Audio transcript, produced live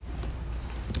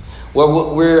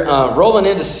Well, we're rolling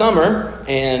into summer,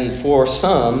 and for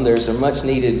some, there's a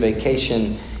much-needed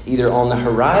vacation either on the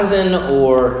horizon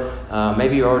or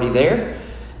maybe you're already there.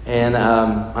 And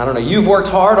I don't know, you've worked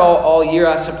hard all year,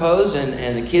 I suppose,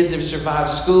 and the kids have survived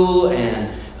school,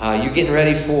 and you're getting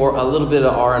ready for a little bit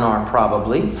of R&R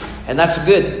probably, and that's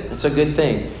a good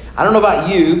thing. I don't know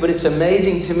about you, but it's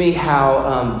amazing to me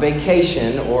how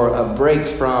vacation or a break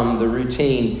from the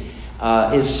routine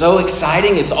is so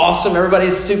exciting. It's awesome.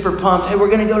 Everybody's super pumped. Hey, we're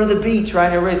going to go to the beach,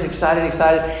 right? Everybody's excited.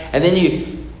 And then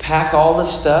you pack all the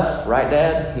stuff, right,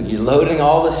 Dad? You're loading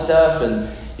all the stuff, and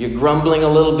you're grumbling a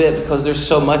little bit because there's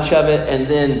so much of it. And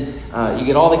then you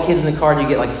get all the kids in the car, and you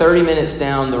get like 30 minutes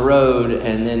down the road,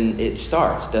 and then it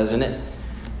starts, doesn't it?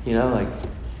 You know, like,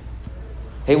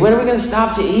 hey, when are we going to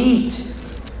stop to eat?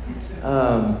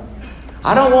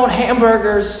 I don't want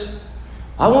hamburgers.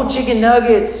 I want chicken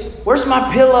nuggets. Where's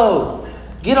my pillow?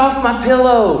 Get off my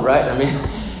pillow, right? I mean,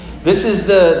 this is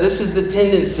the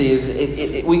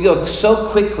tendency. We go so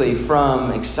quickly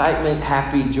from excitement,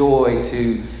 happy, joy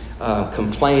to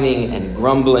complaining and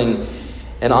grumbling.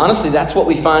 And honestly, that's what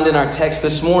we find in our text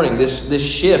this morning. This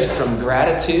shift from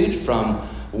gratitude, from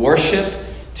worship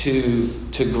to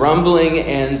grumbling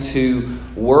and to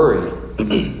worry.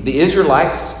 The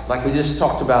Israelites, like we just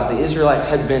talked about, the Israelites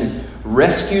had been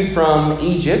rescued from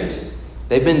Egypt.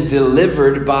 They've been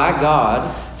delivered by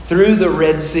God through the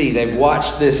Red Sea. They've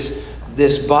watched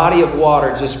this body of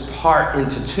water just part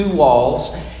into two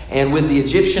walls. And with the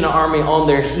Egyptian army on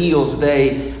their heels,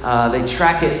 they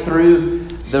track it through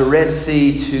the Red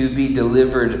Sea to be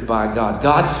delivered by God.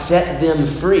 God set them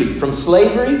free from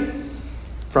slavery,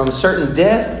 from certain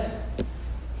death.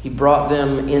 He brought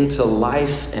them into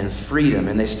life and freedom.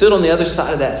 And they stood on the other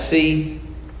side of that sea,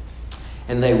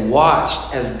 and they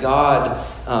watched as God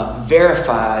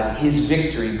verified his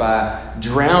victory by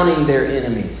drowning their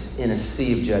enemies in a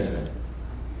sea of judgment.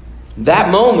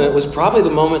 That moment was probably the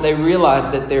moment they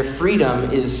realized that their freedom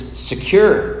is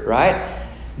secure, right?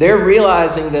 They're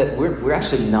realizing that we're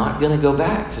actually not going to go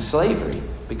back to slavery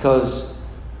because,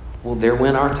 well, there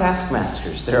went our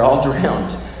taskmasters. They're all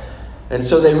drowned. And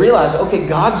so they realize, okay,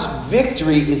 God's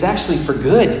victory is actually for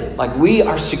good. Like, we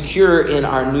are secure in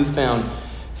our newfound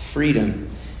freedom.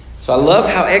 So I love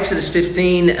how Exodus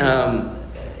 15,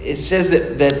 it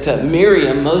says that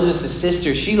Miriam, Moses'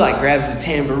 sister, she grabs the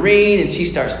tambourine and she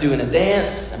starts doing a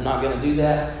dance. I'm not going to do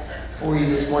that for you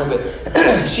this morning,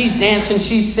 but she's dancing,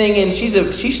 she's singing,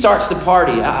 she starts the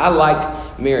party. I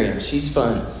like Miriam. She's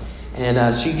fun.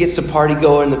 And she gets the party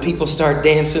going. The people start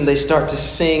dancing. They start to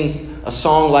sing a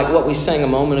song like what we sang a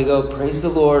moment ago. Praise the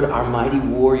Lord, our mighty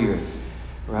warrior.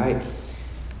 Right?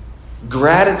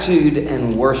 Gratitude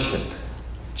and worship.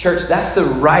 Church, that's the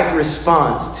right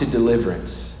response to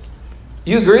deliverance.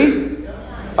 You agree?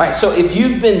 All right, so if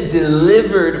you've been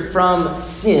delivered from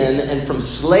sin and from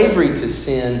slavery to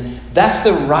sin, that's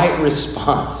the right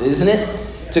response, isn't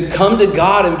it? To come to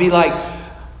God and be like,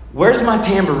 where's my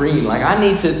tambourine? Like, I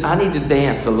need to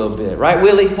dance a little bit. Right,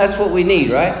 Willie? That's what we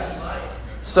need, right?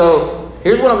 So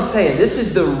here's what I'm saying. This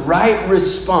is the right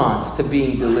response to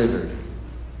being delivered.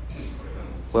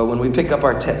 Well, when we pick up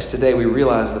our text today, we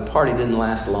realize the party didn't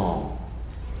last long.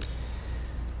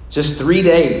 Just 3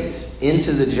 days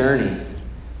into the journey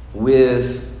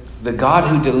with the God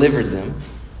who delivered them,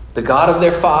 the God of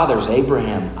their fathers,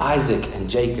 Abraham, Isaac, and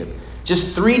Jacob.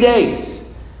 Just 3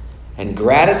 days. And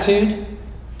gratitude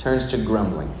turns to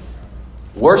grumbling.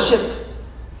 Worship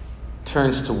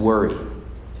turns to worry.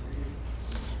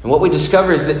 And what we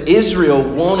discover is that Israel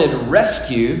wanted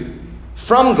rescue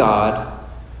from God.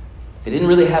 They didn't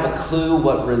really have a clue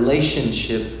what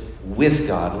relationship with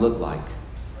God looked like.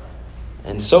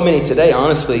 And so many today,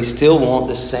 honestly, still want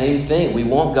the same thing. We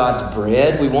want God's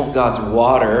bread. We want God's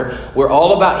water. We're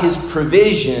all about his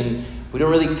provision. We don't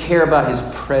really care about his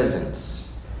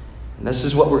presence. And this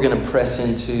is what we're going to press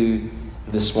into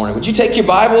this morning. Would you take your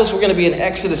Bibles? We're going to be in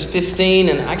Exodus 15,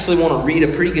 and I actually want to read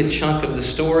a pretty good chunk of the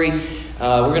story.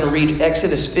 We're going to read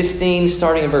Exodus 15,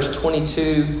 starting in verse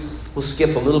 22. We'll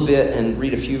skip a little bit and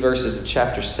read a few verses of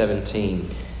chapter 17.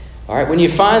 All right, when you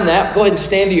find that, go ahead and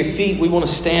stand to your feet. We want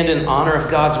to stand in honor of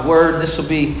God's word. This will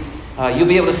be, you'll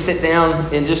be able to sit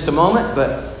down in just a moment,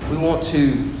 but we want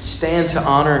to stand to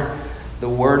honor the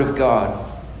word of God.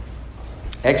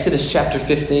 Exodus chapter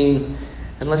 15,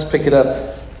 and let's pick it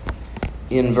up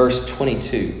in verse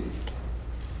 22.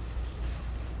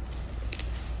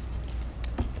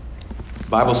 The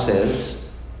Bible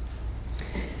says,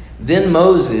 "Then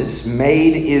Moses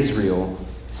made Israel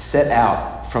set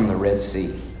out from the Red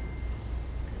Sea.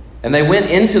 And they went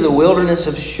into the wilderness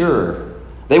of Shur.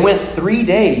 They went 3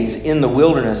 days in the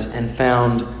wilderness and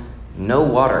found no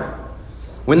water.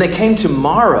 When they came to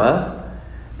Marah,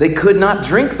 they could not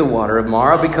drink the water of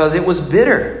Marah because it was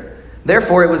bitter.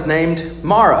 Therefore it was named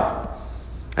Marah.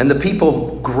 And the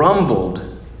people grumbled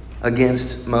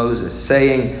against Moses,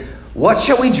 saying, "What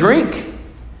shall we drink?"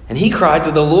 And he cried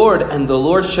to the Lord, and the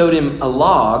Lord showed him a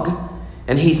log,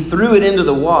 and he threw it into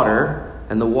the water,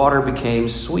 and the water became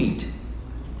sweet.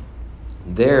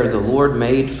 There the Lord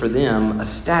made for them a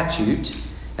statute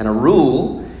and a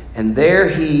rule, and there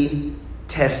he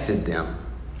tested them,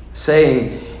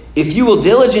 saying, "If you will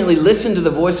diligently listen to the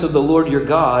voice of the Lord your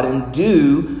God, and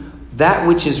do that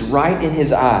which is right in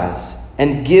his eyes,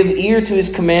 and give ear to his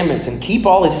commandments, and keep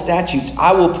all his statutes,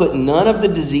 I will put none of the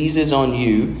diseases on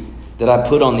you that I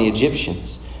put on the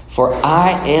Egyptians, for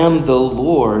I am the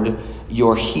Lord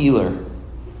your healer."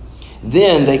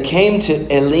 Then they came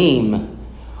to Elim,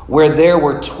 where there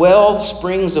were 12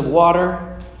 springs of water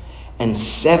and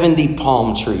 70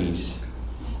 palm trees,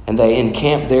 and they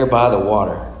encamped there by the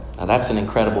water. Now that's an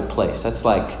incredible place. That's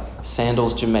like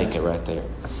Sandals, Jamaica right there.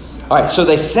 All right, so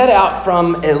they set out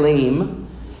from Elim,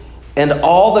 and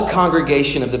all the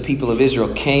congregation of the people of Israel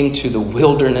came to the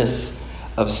wilderness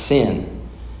of Sin,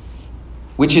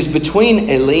 which is between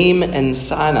Elim and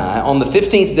Sinai, on the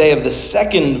 15th day of the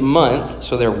second month.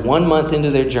 So they're 1 month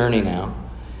into their journey now,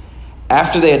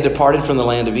 after they had departed from the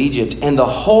land of Egypt. And the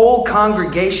whole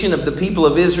congregation of the people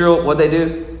of Israel, what'd they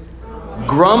do?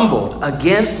 Grumbled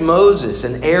against Moses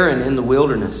and Aaron in the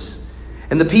wilderness.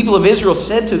 And the people of Israel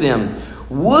said to them,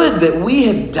 "Would that we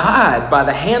had died by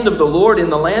the hand of the Lord in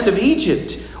the land of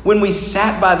Egypt, when we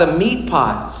sat by the meat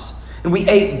pots, and we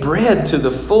ate bread to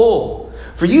the full.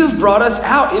 For you've brought us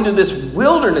out into this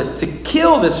wilderness to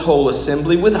kill this whole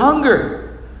assembly with hunger."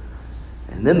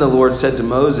 And then the Lord said to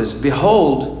Moses,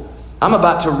 "Behold, I'm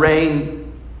about to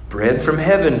rain bread from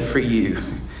heaven for you.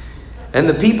 And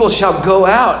the people shall go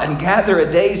out and gather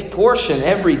a day's portion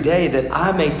every day, that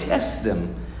I may test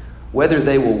them, whether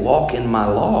they will walk in my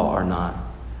law or not.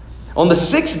 On the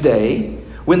 6th day,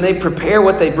 when they prepare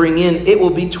what they bring in, it will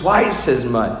be twice as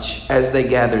much as they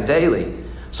gather daily."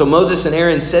 So Moses and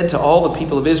Aaron said to all the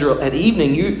people of Israel, "At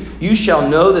evening you shall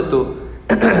know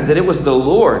that it was the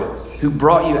Lord who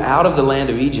brought you out of the land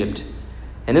of Egypt.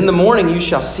 And in the morning you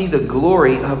shall see the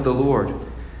glory of the Lord,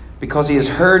 because he has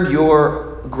heard your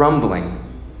grumbling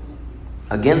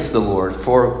against the Lord.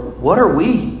 For what are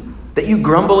we that you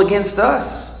grumble against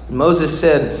us?" Moses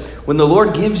said, "When the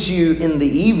Lord gives you in the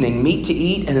evening meat to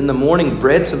eat, and in the morning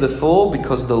bread to the full,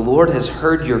 because the Lord has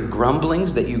heard your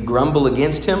grumblings, that you grumble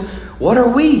against him, what are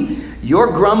we? Your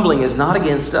grumbling is not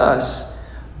against us,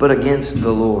 but against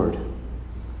the Lord."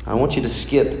 I want you to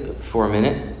skip for a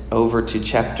minute over to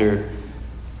chapter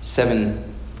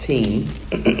 17.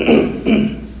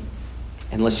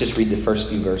 And let's just read the first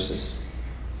few verses.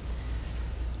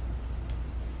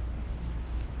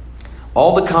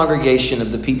 All the congregation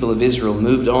of the people of Israel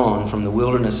moved on from the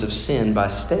wilderness of Sin by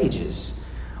stages,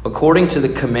 according to the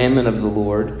commandment of the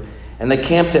Lord, and they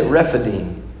camped at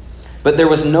Rephidim. But there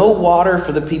was no water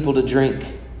for the people to drink.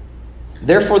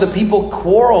 Therefore the people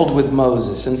quarreled with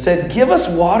Moses and said, "Give us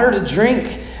water to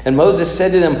drink." And Moses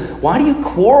said to them, "Why do you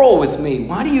quarrel with me?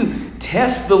 Why do you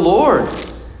test the Lord?"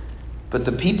 But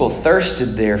the people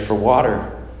thirsted there for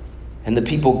water. And the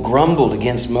people grumbled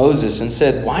against Moses and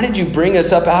said, "Why did you bring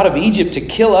us up out of Egypt to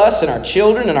kill us and our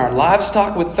children and our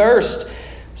livestock with thirst?"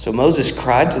 So Moses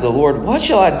cried to the Lord, "What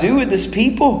shall I do with this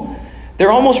people?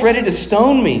 They're almost ready to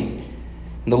stone me."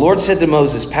 And the Lord said to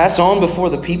Moses, "Pass on before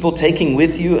the people, taking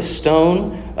with you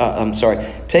some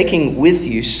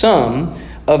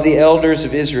of the elders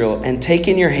of Israel, and take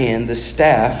in your hand the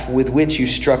staff with which you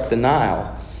struck the Nile,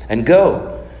 and go.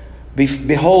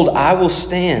 Behold, I will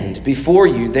stand before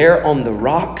you there on the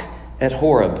rock at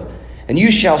Horeb, and you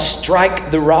shall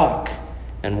strike the rock,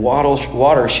 and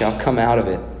water shall come out of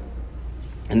it,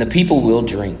 and the people will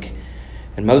drink."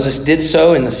 And Moses did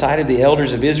so in the sight of the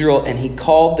elders of Israel, and he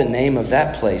called the name of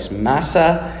that place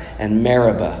Massah and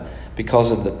Meribah, because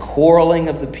of the quarreling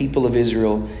of the people of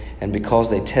Israel, and because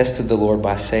they tested the Lord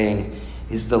by saying,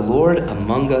 "Is the Lord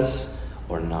among us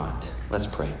or not?" Let's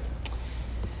pray.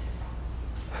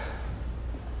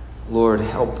 Lord,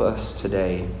 help us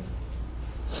today,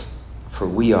 for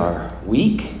we are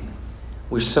weak.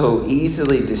 We're so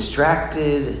easily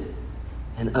distracted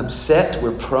and upset.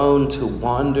 We're prone to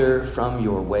wander from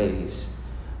your ways.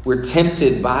 We're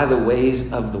tempted by the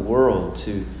ways of the world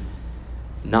to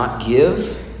not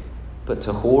give, but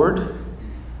to hoard.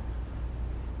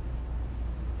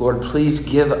 Lord, please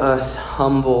give us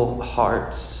humble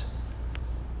hearts,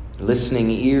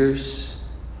 listening ears.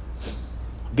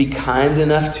 Be kind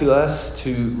enough to us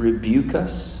to rebuke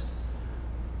us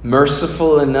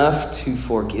merciful enough to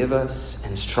forgive us,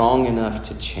 and strong enough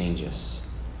to change us.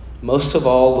 Most of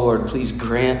all, Lord, please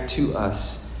grant to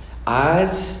us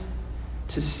eyes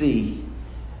to see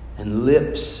and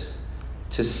lips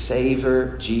to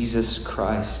savor Jesus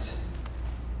Christ,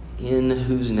 in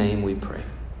whose name we pray.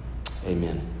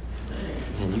 Amen.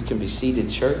 And you can be seated,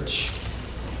 church.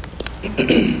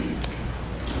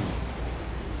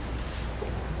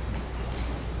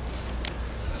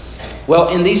 Well,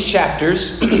 in these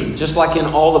chapters, just like in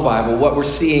all the Bible, what we're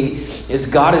seeing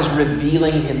is God is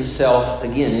revealing himself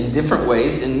again in different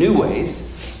ways, in new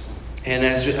ways. And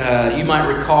as you might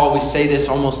recall, we say this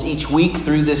almost each week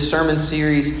through this sermon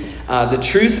series, the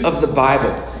truth of the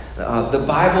Bible. The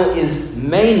Bible is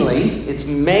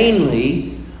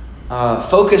mainly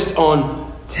focused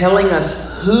on telling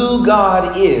us who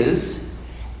God is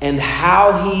and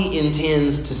how he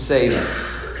intends to save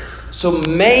us. So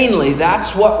mainly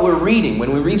that's what we're reading.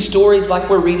 When we read stories like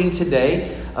we're reading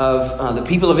today of the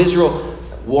people of Israel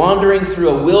wandering through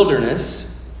a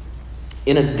wilderness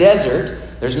in a desert,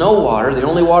 there's no water. The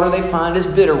only water they find is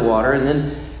bitter water. And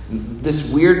then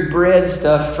this weird bread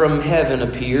stuff from heaven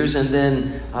appears. And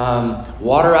then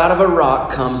water out of a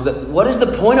rock comes. What is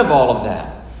the point of all of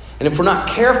that? And if we're not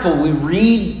careful, we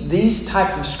read these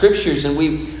type of scriptures and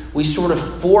we sort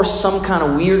of force some kind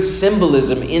of weird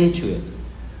symbolism into it.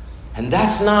 And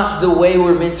that's not the way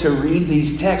we're meant to read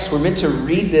these texts. We're meant to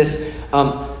read this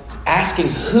asking,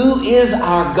 who is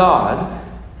our God?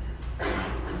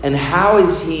 And how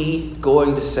is he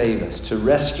going to save us, to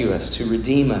rescue us, to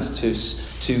redeem us,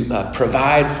 to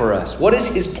provide for us? What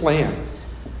is his plan?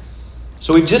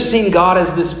 So we've just seen God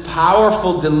as this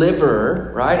powerful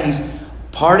deliverer, right? He's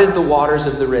parted the waters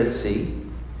of the Red Sea.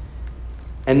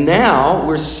 And now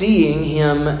we're seeing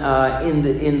him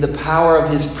in the power of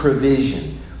his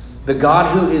provision. The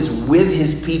God who is with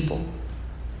his people.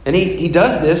 And he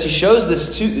does this, he shows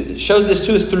this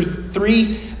to us through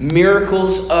three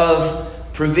miracles of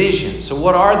provision. So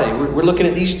what are they? We're looking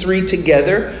at these three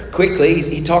together quickly.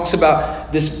 He talks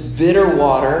about this bitter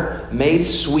water made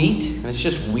sweet. And it's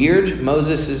just weird.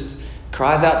 Moses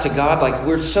cries out to God like,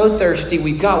 we're so thirsty.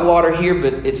 We've got water here,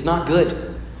 but it's not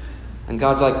good. And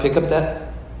God's like, pick up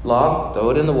that log,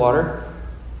 throw it in the water.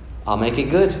 I'll make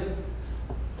it good.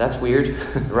 That's weird,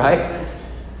 right?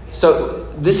 So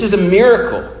this is a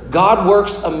miracle. God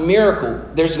works a miracle.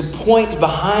 There's a point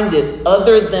behind it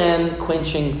other than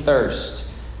quenching thirst.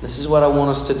 This is what I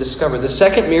want us to discover. The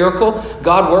second miracle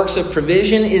God works of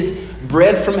provision is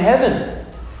bread from heaven.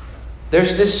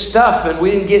 There's this stuff, and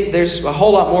there's a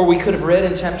whole lot more we could have read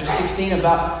in chapter 16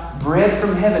 about bread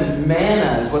from heaven.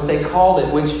 Manna is what they called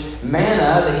it, which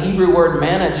manna, the Hebrew word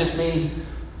manna, just means,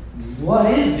 what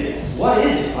is this? What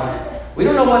is it? We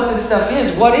don't know what this stuff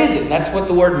is. What is it? That's what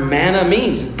the word manna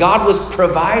means. God was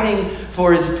providing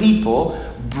for his people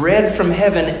bread from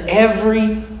heaven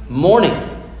every morning.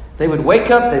 They would wake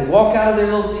up, they'd walk out of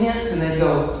their little tents, and they'd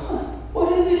go,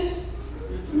 what is it?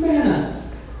 Manna.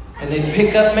 And they'd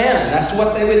pick up manna. That's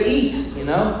what they would eat,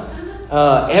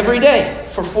 every day.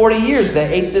 For 40 years,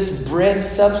 they ate this bread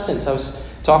substance. I was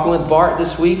talking with Bart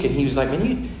this week, and he was like,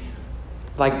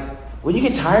 when you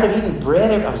get tired of eating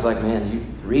bread, I was like, man, you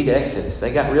read Exodus.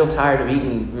 They got real tired of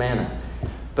eating manna.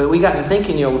 But we got to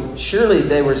thinking, surely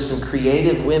there were some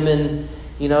creative women,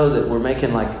 that were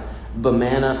making like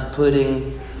banana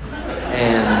pudding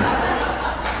and,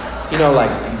 like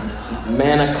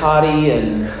manicotti,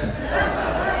 and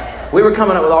we were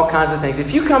coming up with all kinds of things.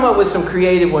 If you come up with some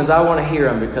creative ones, I want to hear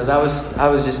them because I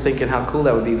was just thinking how cool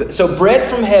that would be. So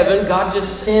bread from heaven, God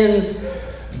just sends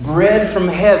bread from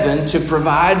heaven to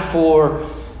provide for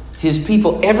his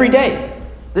people every day.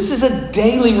 This is a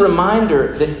daily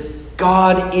reminder that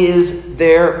God is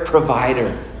their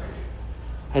provider.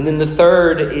 And then the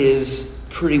third is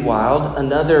pretty wild.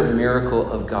 Another miracle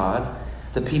of God.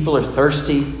 The people are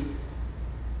thirsty.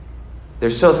 They're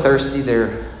so thirsty.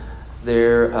 They're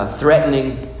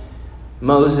threatening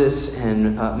Moses,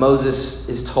 and Moses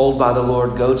is told by the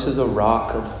Lord, go to the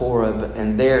rock of Horeb,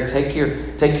 and there take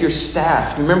your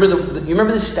staff. You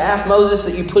remember the staff, Moses,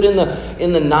 that you put in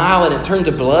the Nile and it turned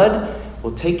to blood?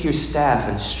 Well, take your staff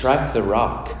and strike the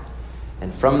rock,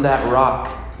 and from that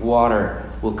rock water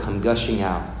will come gushing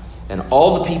out. And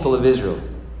all the people of Israel,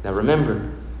 now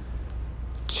remember,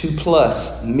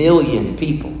 2+ million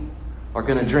people are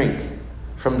going to drink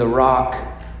from the rock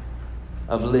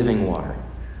of living water.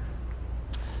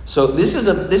 So this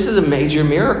is a major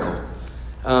miracle.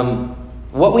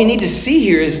 What we need to see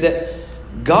here is that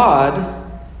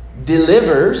God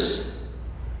delivers,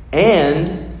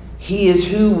 and he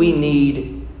is who we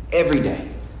need every day.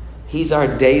 He's our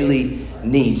daily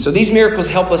needs. So these miracles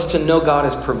help us to know God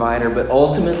as provider, but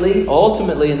ultimately,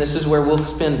 and this is where we'll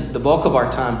spend the bulk of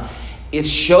our time, it's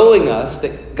showing us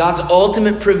that God's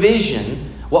ultimate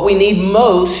provision, what we need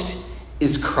most,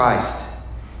 is Christ.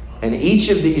 And each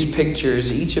of these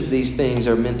pictures, each of these things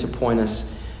are meant to point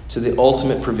us to the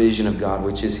ultimate provision of God,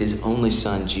 which is His only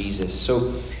Son, Jesus.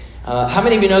 So how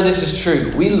many of you know this is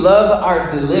true? We love our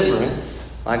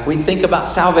deliverance. Like we think about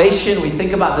salvation, we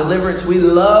think about deliverance. We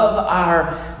love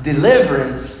our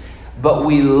deliverance, but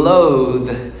we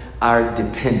loathe our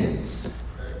dependence.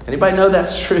 Anybody know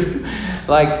that's true?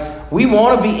 Like we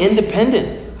want to be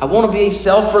independent. I want to be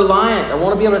self-reliant. I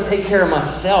want to be able to take care of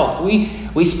myself.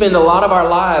 We spend a lot of our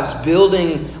lives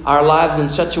building our lives in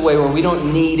such a way where we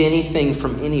don't need anything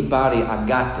from anybody. I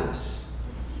got this.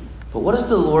 But what does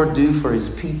the Lord do for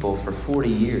His people for 40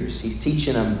 years? He's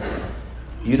teaching them,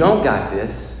 you don't got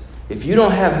this. If you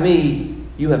don't have me,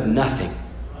 you have nothing.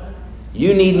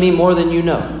 You need me more than you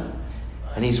know.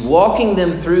 And He's walking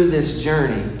them through this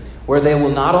journey where they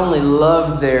will not only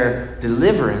love their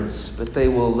deliverance, but they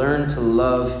will learn to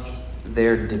love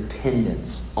their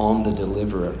dependence on the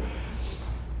deliverer.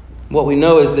 What we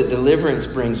know is that deliverance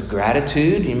brings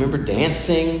gratitude. You remember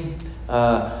dancing,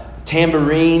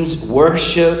 tambourines,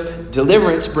 worship.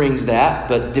 Deliverance brings that,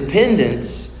 but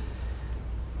dependence,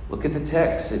 look at the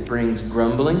text. It brings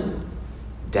grumbling,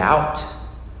 doubt,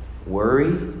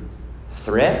 worry,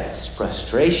 threats,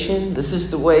 frustration. This is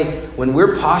the way when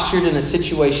we're postured in a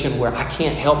situation where I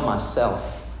can't help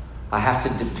myself, I have to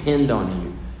depend on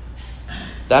you.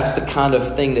 That's the kind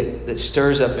of thing that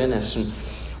stirs up in us. And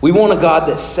we want a God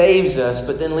that saves us,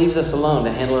 but then leaves us alone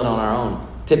to handle it on our own,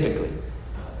 typically.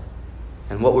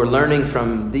 And what we're learning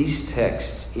from these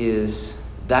texts is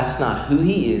that's not who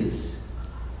He is,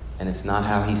 and it's not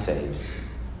how He saves.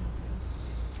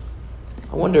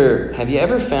 I wonder, have you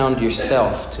ever found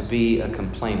yourself to be a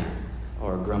complainer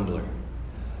or a grumbler?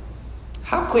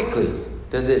 How quickly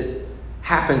does it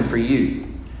happen for you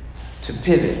to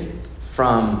pivot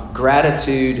from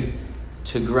gratitude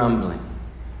to grumbling?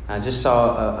 I just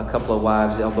saw a couple of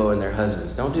wives elbowing their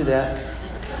husbands. Don't do that.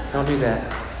 Don't do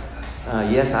that.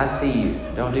 Yes, I see you.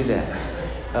 Don't do that.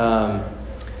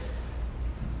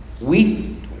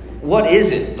 What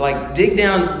is it? Like dig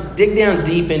down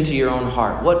deep into your own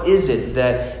heart. What is it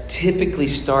that typically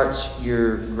starts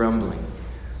your grumbling?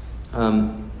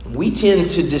 We tend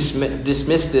to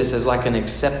dismiss this as like an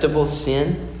acceptable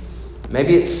sin.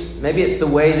 Maybe it's the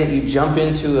way that you jump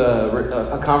into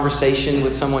a conversation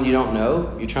with someone you don't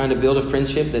know. You're trying to build a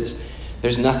friendship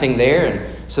there's nothing there.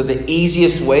 And so the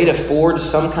easiest way to forge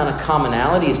some kind of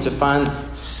commonality is to find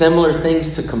similar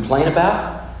things to complain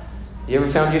about. You ever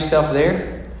found yourself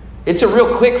there? It's a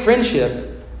real quick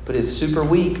friendship, but it's super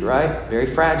weak, right? Very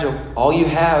fragile. All you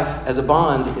have as a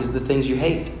bond is the things you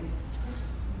hate.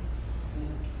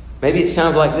 Maybe it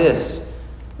sounds like this.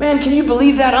 Man, can you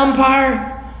believe that umpire?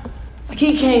 Like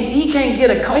he can't get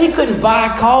a call. He couldn't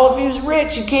buy a call if he was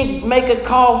rich. You can't make a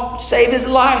call, save his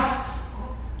life.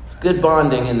 Good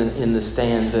bonding in the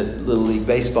stands at Little League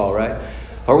Baseball, right?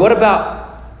 Or what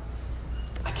about,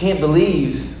 I can't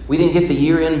believe we didn't get the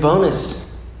year-end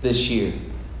bonus this year.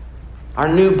 Our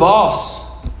new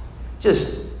boss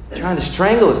just trying to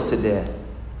strangle us to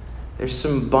death. There's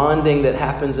some bonding that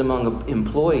happens among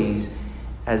employees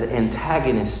as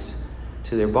antagonists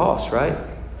to their boss, right?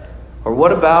 Or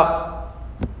what about,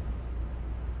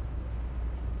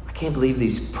 I can't believe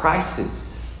these prices.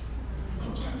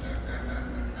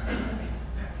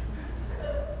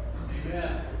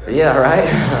 Yeah, right?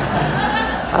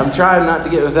 I'm trying not to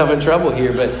get myself in trouble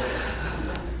here, but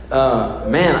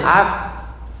man,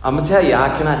 I'm going to tell you,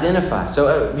 I can identify.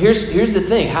 So here's the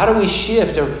thing. How do we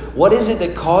shift? Or what is it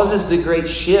that causes the great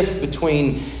shift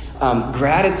between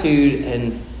gratitude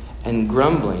and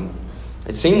grumbling?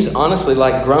 It seems honestly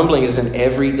like grumbling is an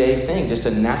everyday thing, just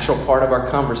a natural part of our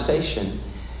conversation.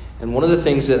 And one of the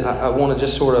things that I want to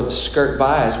just sort of skirt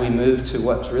by as we move to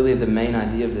what's really the main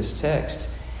idea of this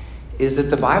text is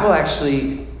that the Bible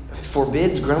actually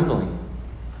forbids grumbling.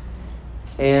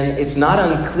 And it's not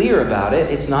unclear about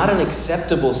it. It's not an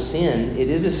acceptable sin. It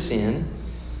is a sin.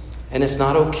 And it's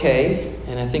not okay.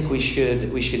 And I think we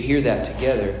should hear that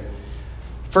together.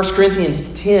 1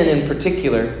 Corinthians 10 in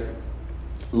particular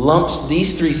lumps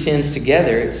these three sins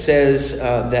together. It says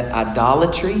that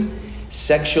idolatry,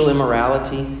 sexual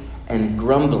immorality, and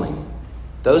grumbling,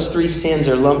 those three sins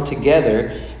are lumped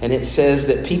together. And it says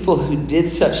that people who did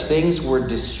such things were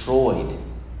destroyed.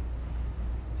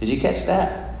 Did you catch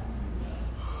that?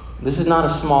 This is not a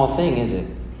small thing, is it?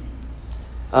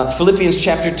 Philippians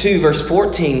chapter 2, verse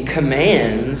 14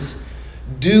 commands,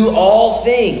 do all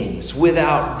things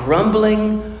without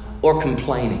grumbling or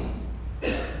complaining.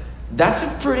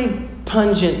 That's a pretty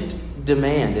pungent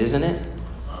demand, isn't it?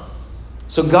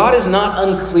 So God is not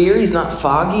unclear. He's not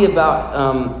foggy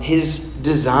about His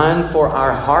design for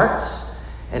our hearts.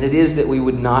 And it is that we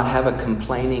would not have a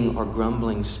complaining or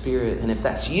grumbling spirit. And if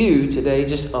that's you today,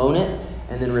 just own it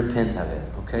and then repent of it,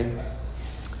 okay?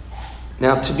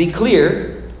 Now, to be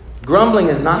clear, grumbling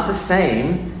is not the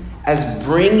same as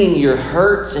bringing your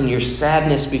hurts and your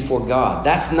sadness before God.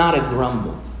 That's not a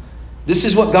grumble. This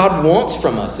is what God wants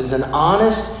from us, is an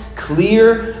honest,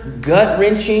 clear,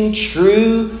 gut-wrenching,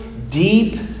 true,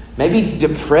 deep, maybe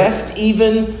depressed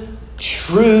even,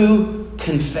 true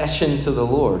confession to the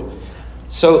Lord.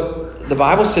 So the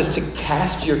Bible says to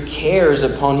cast your cares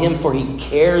upon Him, for He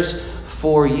cares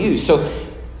for you. So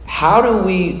how do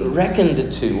we reckon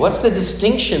the two? What's the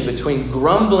distinction between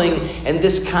grumbling and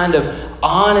this kind of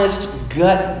honest,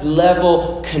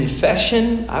 gut-level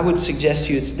confession? I would suggest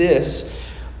to you it's this.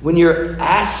 When you're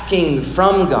asking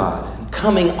from God and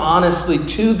coming honestly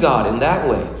to God in that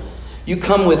way, you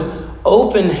come with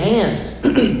open hands,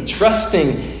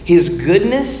 trusting His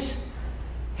goodness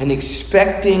and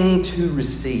expecting to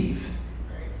receive.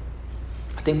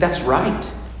 I think that's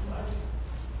right.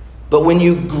 But when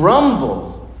you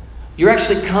grumble, you're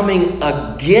actually coming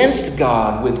against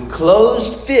God with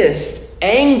closed fists,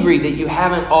 angry that you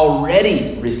haven't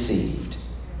already received.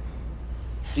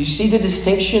 Do you see the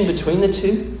distinction between the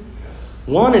two?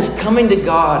 One is coming to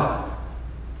God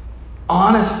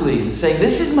honestly and saying,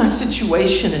 this is my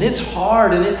situation and it's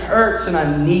hard and it hurts and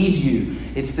I need you.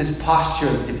 It's this posture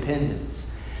of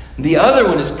dependence. The other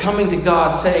one is coming to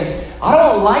God saying, I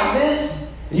don't like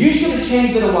this. You should have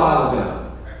changed it a while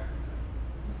ago.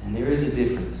 And there is a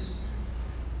difference.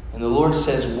 And the Lord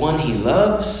says one He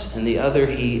loves and the other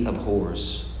He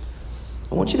abhors.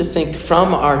 I want you to think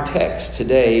from our text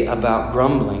today about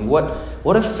grumbling.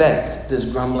 What effect does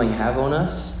grumbling have on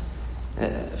us?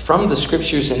 From the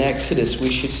scriptures in Exodus, we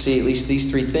should see at least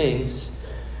these three things.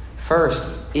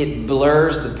 First, it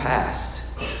blurs the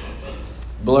past.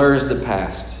 Blurs the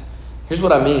past. Here's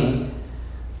what I mean.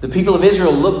 The people of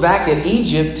Israel look back at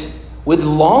Egypt with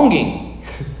longing.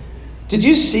 Did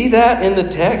you see that in the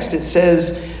text? It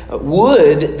says,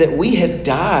 would that we had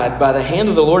died by the hand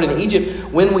of the Lord in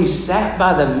Egypt when we sat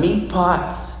by the meat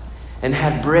pots and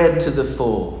had bread to the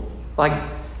full. Like,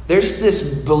 there's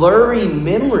this blurry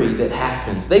memory that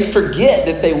happens. They forget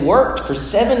that they worked for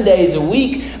 7 days a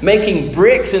week making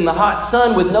bricks in the hot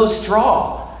sun with no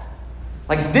straw.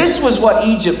 Like, this was what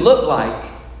Egypt looked like.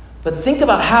 But think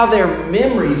about how their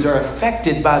memories are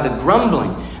affected by the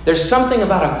grumbling. There's something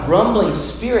about a grumbling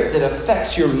spirit that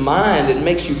affects your mind and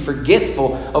makes you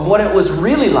forgetful of what it was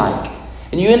really like.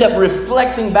 And you end up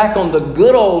reflecting back on the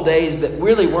good old days that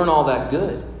really weren't all that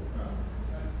good.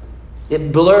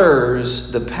 It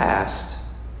blurs the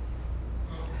past.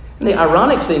 And the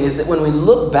ironic thing is that when we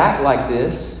look back like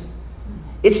this,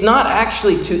 it's not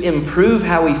actually to improve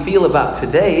how we feel about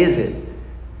today, is it?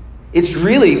 It's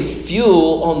really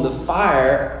fuel on the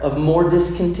fire of more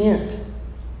discontent.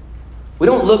 We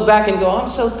don't look back and go, I'm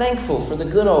so thankful for the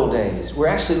good old days. We're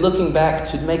actually looking back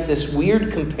to make this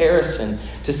weird comparison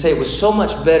to say it was so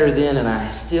much better then and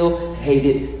I still hate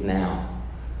it now.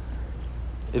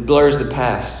 It blurs the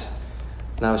past.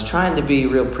 And I was trying to be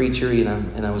real preachery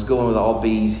and I was going with all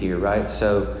B's here, right?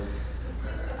 So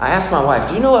I asked my wife,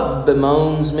 do you know what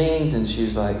bemoans means? And she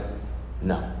was like,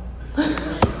 no.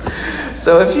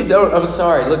 So if you don't, I'm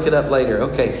sorry, look it up later.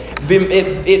 Okay.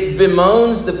 It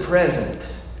bemoans the present.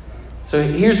 So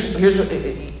here's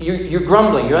what you're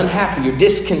grumbling, you're unhappy, you're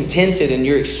discontented, and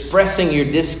you're expressing your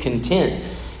discontent.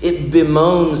 It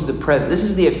bemoans the present. This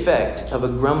is the effect of a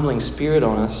grumbling spirit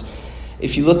on us.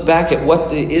 If you look back at what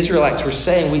the Israelites were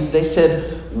saying, they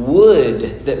said,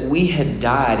 would that we had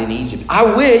died in Egypt.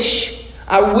 I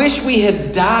wish we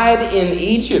had died in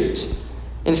Egypt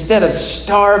instead of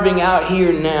starving out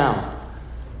here now.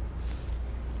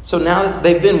 So now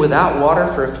they've been without water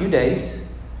for a few days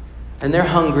and they're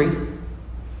hungry.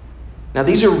 Now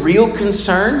these are real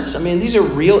concerns. I mean, these are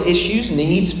real issues,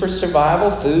 needs for survival,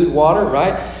 food, water,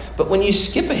 right? But when you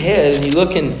skip ahead and you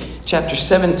look in chapter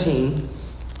 17,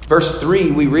 verse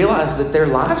 3, we realize that their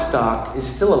livestock is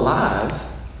still alive.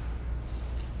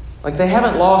 Like they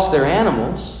haven't lost their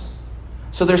animals.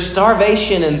 So their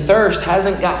starvation and thirst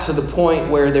hasn't got to the point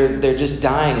where they're just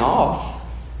dying off.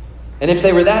 And if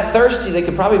they were that thirsty, they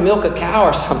could probably milk a cow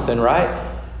or something,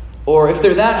 right? Or if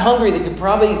they're that hungry, they could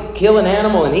probably kill an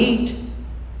animal and eat.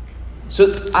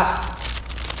 So I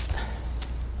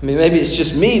mean, maybe it's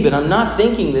just me, but I'm not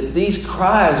thinking that these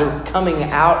cries are coming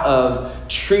out of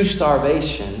true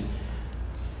starvation.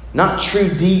 Not true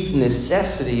deep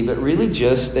necessity, but really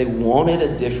just they wanted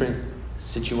a different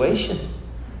situation.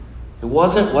 It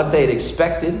wasn't what they had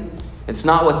expected. It's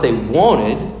not what they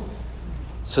wanted.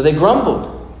 So they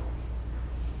grumbled.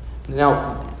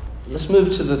 Now, let's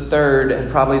move to the third and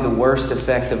probably the worst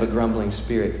effect of a grumbling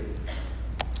spirit.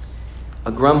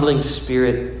 A grumbling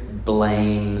spirit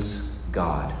blames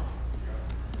God.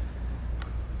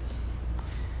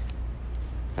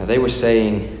 Now, they were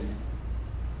saying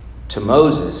to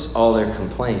Moses all their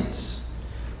complaints.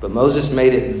 But Moses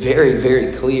made it very,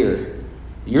 very clear.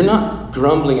 You're not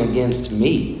grumbling against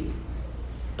me,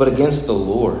 but against the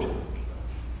Lord.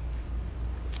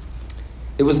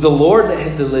 It was the Lord that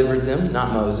had delivered them,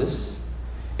 not Moses.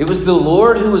 It was the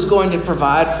Lord who was going to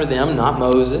provide for them, not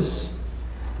Moses.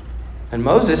 And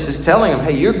Moses is telling them,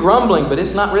 hey, you're grumbling, but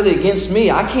it's not really against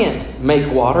me. I can't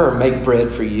make water or make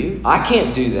bread for you. I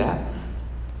can't do that.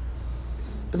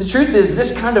 But the truth is,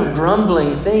 this kind of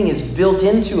grumbling thing is built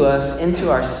into us, into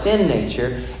our sin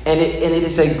nature, and it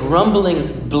is a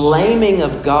grumbling, blaming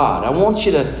of God. I want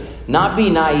you to not be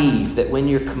naive that when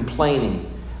you're complaining,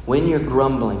 when you're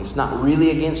grumbling, it's not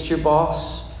really against your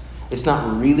boss. It's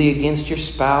not really against your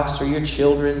spouse or your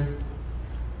children.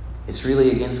 It's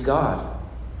really against God.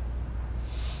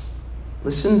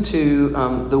 Listen to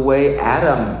the way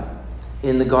Adam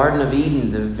in the Garden of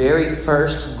Eden, the very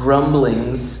first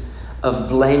grumblings of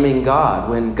blaming God.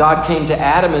 When God came to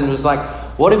Adam and was like,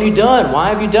 what have you done? Why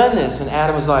have you done this? And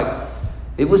Adam was like,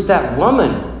 it was that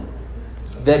woman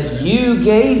that you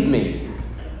gave me.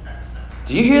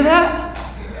 Do you hear that?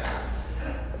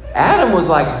 Adam was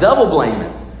like double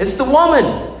blaming. It's the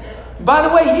woman. By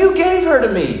the way, you gave her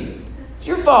to me. It's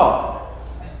your fault.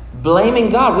 Blaming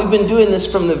God. We've been doing this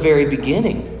from the very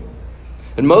beginning.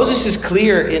 And Moses is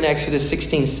clear in Exodus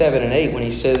 16, 7 and 8 when he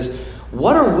says,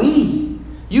 what are we?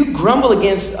 You grumble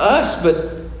against us,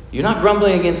 but you're not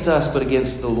grumbling against us, but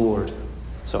against the Lord.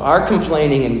 So our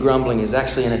complaining and grumbling is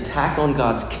actually an attack on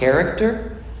God's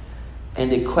character,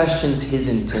 and it questions his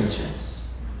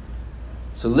intentions.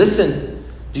 So listen,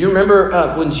 do you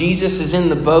remember when Jesus is in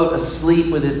the boat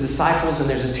asleep with his disciples and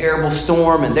there's a terrible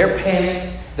storm and they're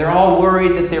panicked? They're all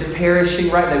worried that they're perishing,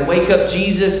 right? They wake up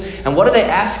Jesus, and what do they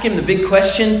ask him? The big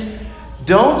question,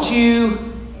 don't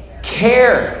you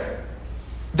care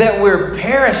that we're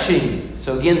perishing?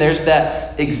 So again, there's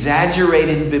that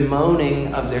exaggerated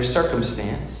bemoaning of their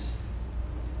circumstance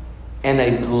and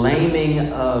a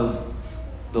blaming of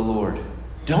the Lord.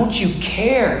 Don't you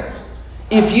care?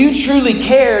 If you truly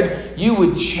cared, you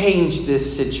would change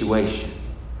this situation.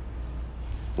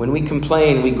 When we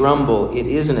complain, we grumble, it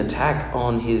is an attack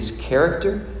on his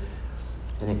character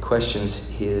and it questions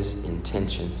his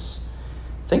intentions.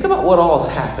 Think about what all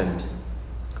has happened.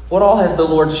 What all has the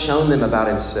Lord shown them about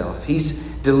himself? He's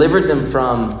delivered them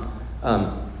from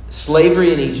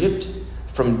slavery in Egypt,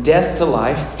 from death to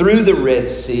life, through the Red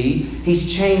Sea.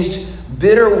 He's changed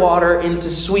bitter water into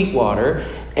sweet water,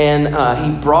 and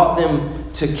he brought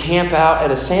them to camp out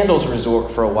at a sandals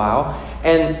resort for a while.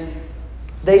 And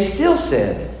they still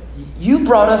said, you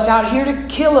brought us out here to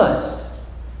kill us.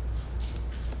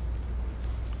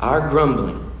 Our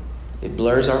grumbling, it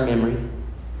blurs our memory.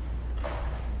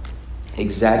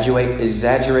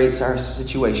 Exaggerates our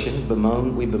situation.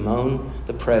 We bemoan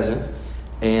the present,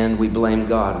 and we blame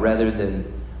God rather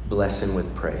than bless him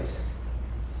with praise.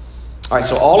 All right,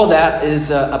 so all of that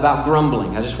is about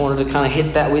grumbling. I just wanted to kind of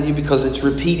hit that with you because it's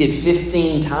repeated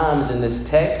 15 times in this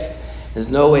text. There's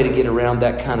no way to get around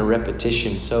that kind of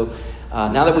repetition. So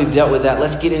now that we've dealt with that,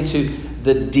 let's get into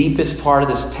the deepest part of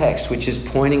this text, which is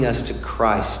pointing us to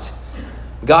Christ.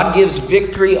 God gives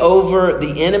victory over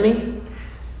the enemy,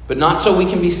 but not so we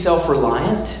can be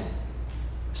self-reliant,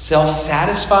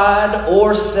 self-satisfied,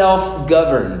 or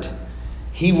self-governed.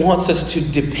 He wants us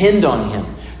to depend on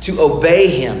him, to obey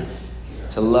him,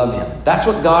 to love him. That's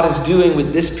what God is doing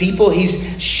with this people.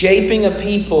 He's shaping a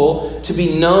people to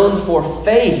be known for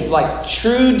faith, like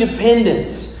true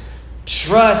dependence,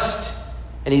 trust,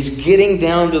 and he's getting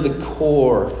down to the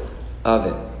core of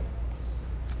it.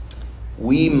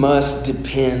 We must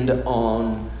depend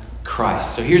on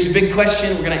Christ. So here's a big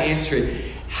question. We're going to answer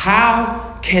it.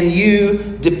 How can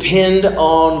you depend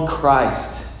on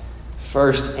Christ?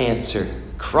 First answer.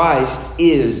 Christ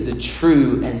is the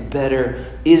true and better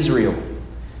Israel.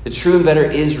 The true and better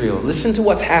Israel. Listen to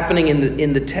what's happening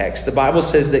in the text. The Bible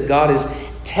says that God is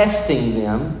testing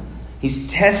them.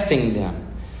 He's testing them.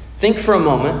 Think for a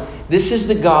moment. This is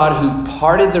the God who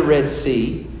parted the Red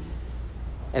Sea.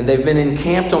 And they've been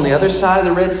encamped on the other side of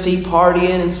the Red Sea,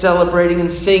 partying and celebrating and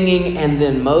singing. And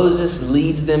then Moses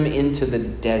leads them into the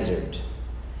desert.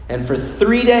 And for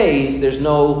 3 days, there's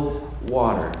no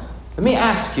water. Let me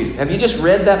ask you, have you just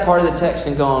read that part of the text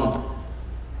and gone,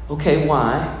 okay,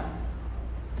 why?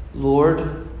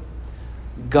 Lord,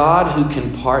 God who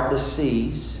can part the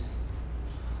seas,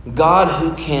 God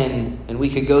who can, and we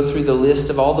could go through the list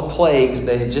of all the plagues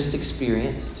they had just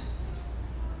experienced.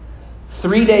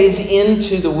 3 days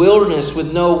into the wilderness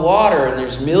with no water, and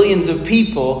there's millions of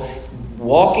people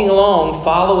walking along,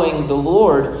 following the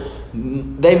Lord,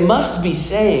 they must be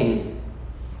saying,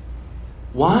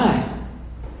 why?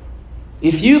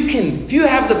 If you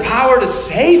have the power to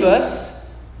save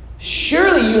us,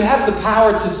 surely you have the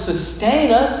power to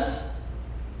sustain us.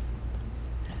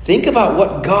 Think about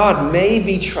what God may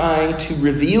be trying to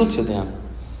reveal to them.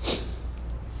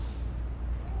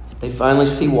 They finally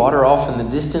see water off in the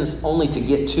distance, only to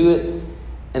get to it,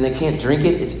 and they can't drink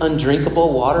it. It's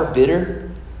undrinkable water,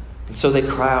 bitter. And so they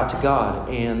cry out to God,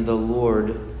 and the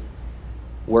Lord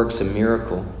works a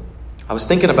miracle. I was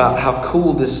thinking about how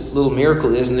cool this little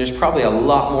miracle is, and there's probably a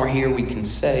lot more here we can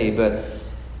say, but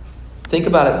think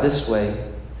about it this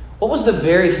way. What was the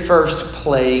very first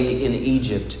plague in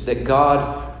Egypt that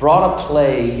God brought a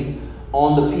plague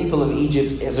on the people of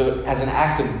Egypt as an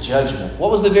act of judgment? What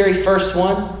was the very first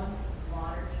one?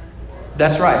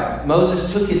 That's right.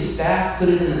 Moses took his staff, put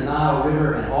it in the Nile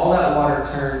River, and all that water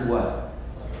turned what?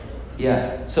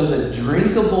 Yeah. So the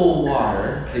drinkable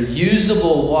water, the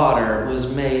usable water,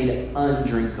 was made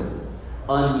undrinkable,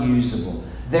 unusable.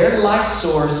 Their life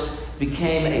source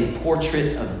became a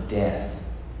portrait of death.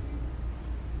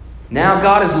 Now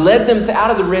God has led them out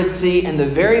of the Red Sea, and the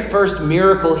very first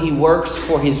miracle he works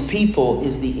for his people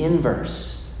is the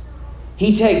inverse.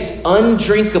 He takes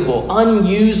undrinkable,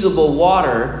 unusable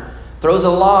water, throws a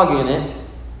log in it,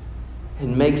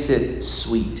 and makes it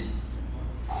sweet.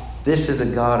 This is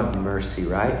a God of mercy,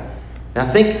 right?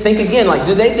 Now think again,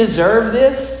 do they deserve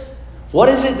this? What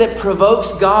is it that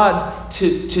provokes God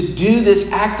to do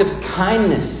this act of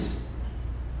kindness?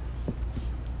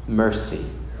 Mercy.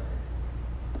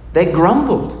 They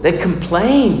grumbled. They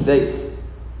complained.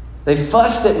 They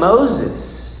fussed at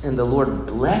Moses, and the Lord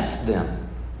blessed them.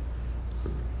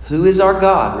 Who is our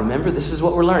God? Remember, this is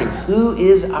what we're learning. Who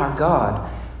is our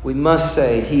God? We must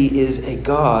say he is a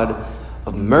God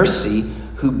of mercy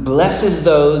who blesses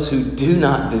those who do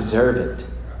not deserve it.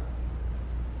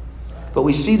 But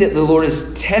we see that the Lord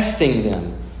is testing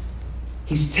them.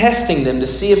 He's testing them to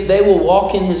see if they will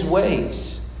walk in his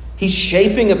ways. He's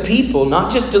shaping a people,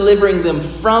 not just delivering them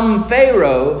from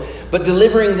Pharaoh, but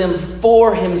delivering them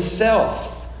for himself.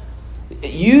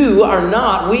 We are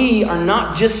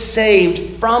not just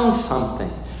saved from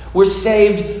something. We're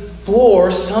saved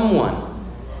for someone.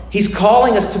 He's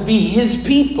calling us to be his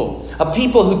people, a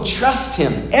people who trust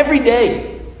him every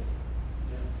day.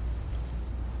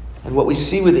 And what we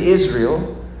see with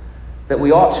Israel that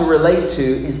we ought to relate to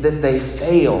is that they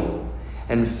fail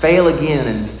and fail again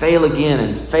and fail again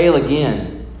and fail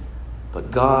again.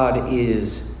 But God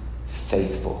is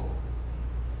faithful.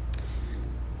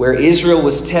 Where Israel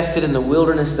was tested in the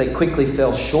wilderness, they quickly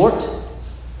fell short.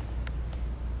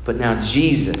 But now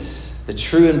Jesus, the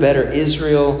true and better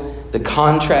Israel, the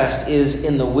contrast is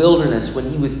in the wilderness.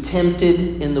 When he was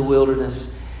tempted in the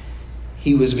wilderness,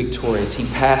 he was victorious. He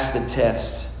passed the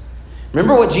test.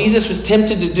 Remember what Jesus was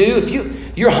tempted to do?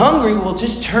 If you're hungry, well,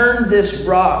 just turn this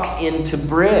rock into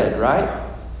bread, right?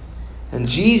 And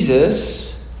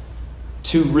Jesus,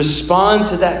 to respond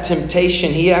to that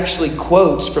temptation, he actually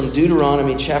quotes from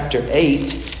Deuteronomy chapter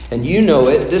 8. And you know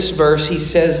it. This verse, he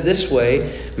says this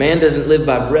way, man doesn't live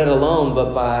by bread alone,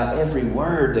 but by every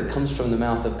word that comes from the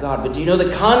mouth of God. But do you know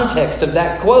the context of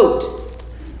that quote?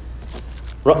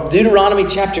 Deuteronomy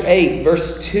chapter 8,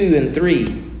 verse 2 and 3.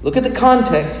 Look at the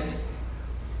context.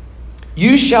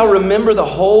 You shall remember the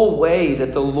whole way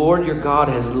that the Lord your God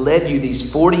has led you these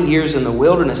 40 years in the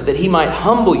wilderness, that he might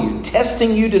humble you,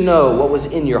 testing you to know what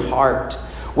was in your heart,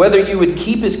 whether you would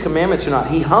keep his commandments or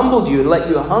not. He humbled you and let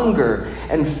you hunger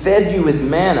and fed you with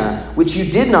manna, which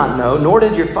you did not know, nor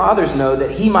did your fathers know,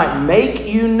 that he might make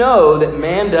you know that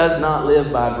man does not live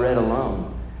by bread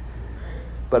alone,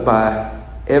 but by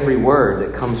every word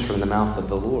that comes from the mouth of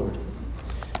the Lord.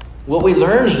 What we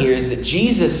learn here is that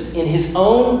Jesus, in his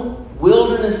own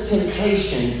wilderness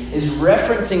temptation, is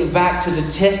referencing back to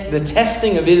the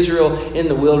testing of Israel in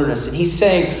the wilderness. And he's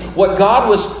saying what God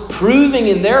was proving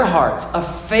in their hearts, a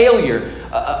failure,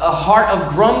 a heart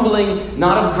of grumbling,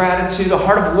 not of gratitude, a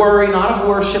heart of worry, not of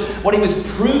worship. What he was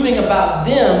proving about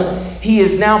them, he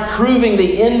is now proving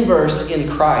the inverse in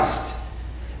Christ.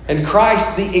 And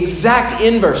Christ, the exact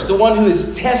inverse, the one who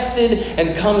is tested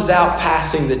and comes out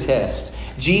passing the test.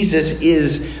 Jesus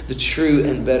is the true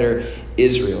and better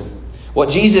Israel. What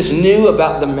Jesus knew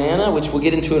about the manna, which we'll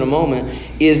get into in a moment,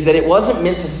 is that it wasn't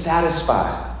meant to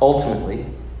satisfy, ultimately.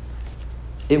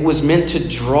 It was meant to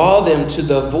draw them to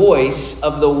the voice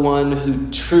of the one who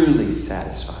truly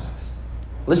satisfies.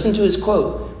 Listen to his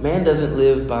quote. Man doesn't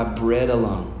live by bread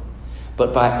alone,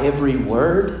 but by every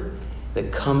word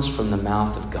that comes from the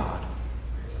mouth of God.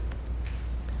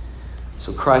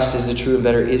 So Christ is the true and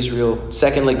better Israel.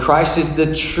 Secondly, Christ is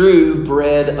the true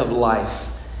bread of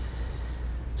life.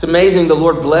 It's amazing the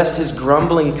Lord blessed his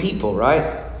grumbling people,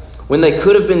 right? When they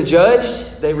could have been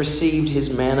judged, they received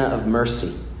his manna of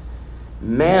mercy.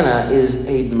 Manna is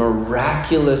a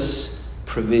miraculous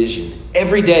provision.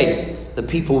 Every day, the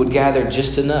people would gather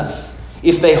just enough.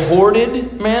 If they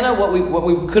hoarded manna, what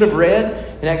we could have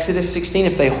read in Exodus 16,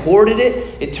 if they hoarded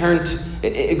it,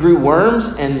 it grew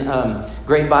worms, and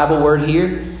great Bible word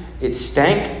here, it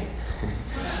stank.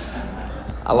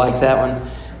 I like that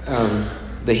one.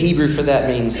 The Hebrew for that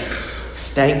means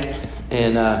stank.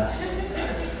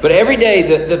 But every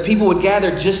day the people would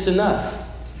gather just enough.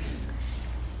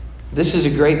 This is a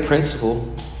great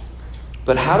principle.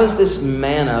 But how does this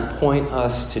manna point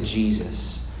us to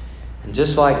Jesus? And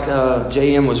just like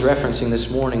J.M. was referencing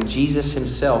this morning, Jesus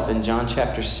himself in John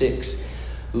chapter 6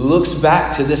 looks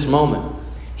back to this moment.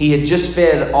 He had just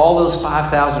fed all those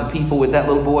 5,000 people with that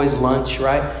little boy's lunch,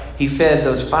 right? He fed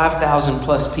those 5,000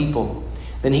 plus people.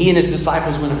 Then he and his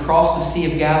disciples went across the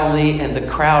Sea of Galilee, and the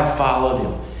crowd followed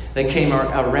him. They came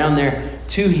around there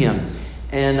to him.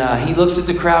 And he looks at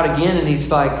the crowd again, and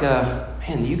he's like,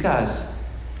 man,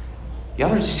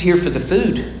 y'all are just here for the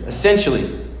food, essentially.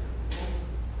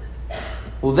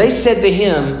 Well, they said to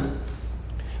him,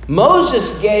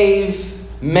 Moses gave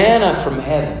manna from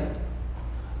heaven.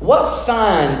 What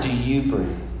sign do you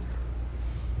bring?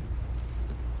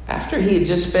 After he had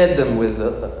just fed them with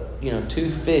 2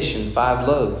 fish and 5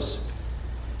 loaves.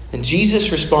 And Jesus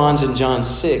responds in John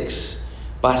 6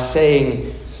 by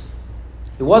saying,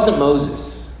 it wasn't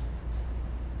Moses.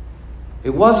 It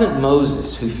wasn't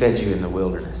Moses who fed you in the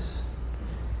wilderness.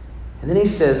 And then he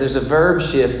says, there's a verb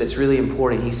shift that's really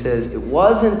important. He says, it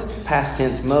wasn't, past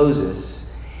tense,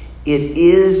 Moses. It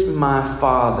is my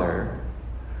Father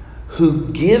who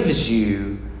gives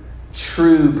you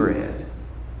true bread.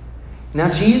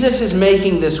 Now, Jesus is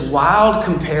making this wild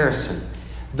comparison.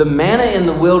 The manna in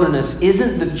the wilderness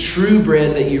isn't the true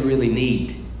bread that you really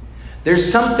need.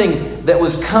 There's something that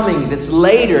was coming that's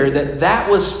later that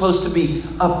was supposed to be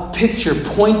a picture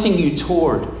pointing you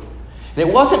toward. And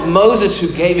it wasn't Moses who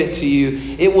gave it to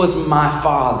you. It was my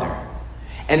Father.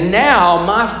 And now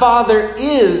my Father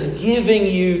is giving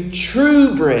you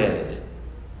true bread.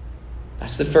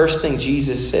 That's the first thing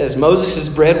Jesus says. Moses'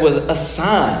 bread was a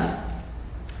sign.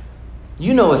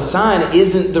 You know, a sign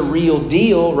isn't the real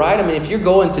deal, right? I mean, if you're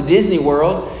going to Disney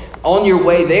World, on your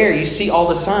way there, you see all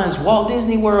the signs. Walt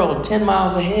Disney World, 10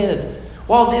 miles ahead.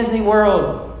 Walt Disney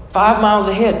World, 5 miles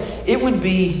ahead.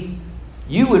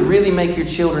 You would really make your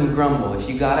children grumble if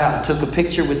you got out and took a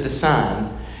picture with the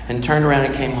sign and turned around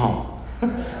and came home.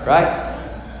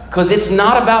 Right? Because it's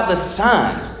not about the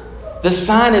sign. The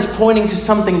sign is pointing to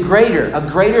something greater. A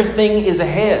greater thing is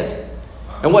ahead.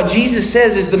 And what Jesus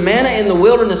says is the manna in the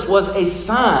wilderness was a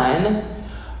sign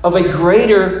of a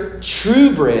greater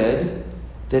true bread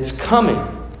that's coming.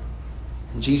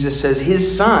 And Jesus says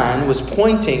his sign was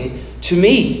pointing to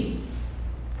me.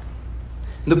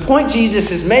 The point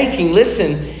Jesus is making,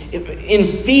 listen, in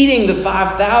feeding the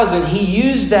 5,000, he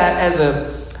used that as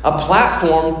a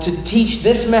platform to teach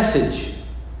this message.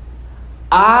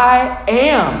 I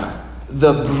am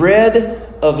the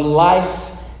bread of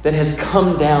life that has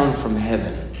come down from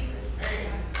heaven.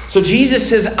 So Jesus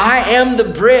says, I am the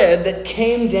bread that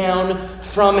came down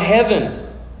from heaven.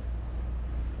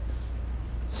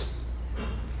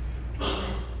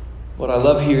 What I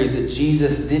love here is that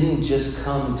Jesus didn't just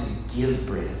come to give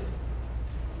bread.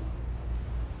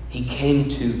 He came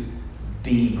to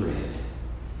be bread.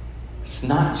 It's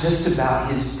not just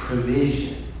about his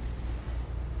provision.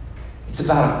 It's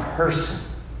about a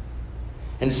person.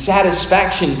 And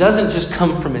satisfaction doesn't just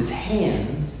come from his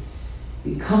hands.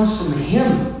 It comes from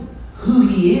him, who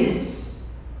he is.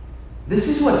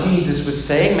 This is what Jesus was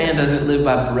saying. Man doesn't live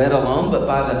by bread alone, but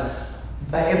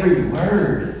by every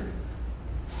word.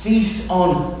 Feast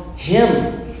on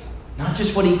him, not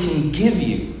just what he can give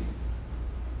you.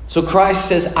 So Christ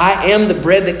says, I am the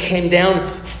bread that came down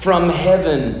from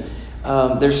heaven.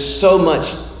 There's so much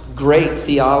great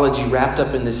theology wrapped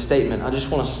up in this statement. I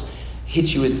just want to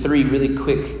hit you with 3 really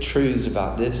quick truths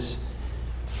about this.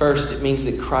 First, it means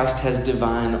that Christ has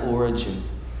divine origin.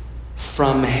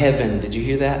 From heaven. Did you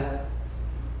hear that?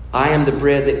 I am the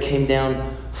bread that came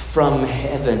down from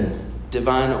heaven.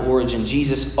 Divine origin.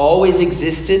 Jesus always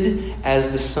existed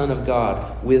as the Son of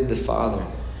God with the Father.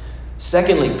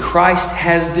 Secondly, Christ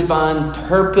has divine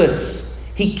purpose.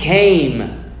 He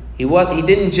came. He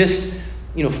didn't just,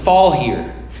 fall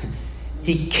here.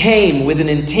 He came with an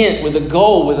intent, with a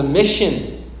goal, with a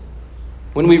mission.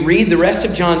 When we read the rest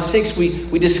of John 6,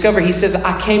 we discover he says,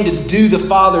 I came to do the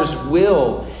Father's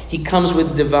will. He comes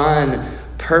with divine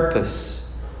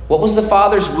purpose. What was the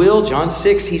Father's will? John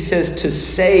 6, he says, to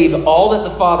save all that the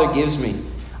Father gives me.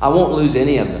 I won't lose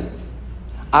any of them.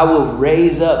 I will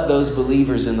raise up those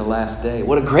believers in the last day.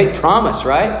 What a great promise,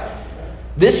 right?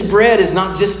 This bread is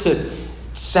not just to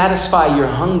satisfy your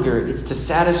hunger. It's to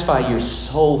satisfy your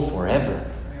soul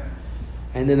forever.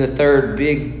 And then the third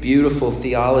big, beautiful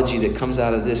theology that comes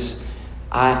out of this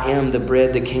I am the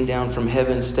bread that came down from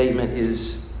heaven statement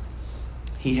is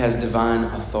he has divine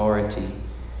authority.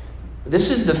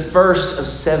 This is the first of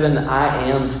 7 I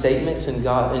am statements in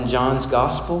John's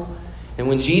gospel. And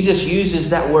when Jesus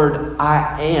uses that word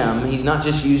I am, he's not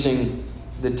just using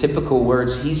the typical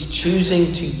words. He's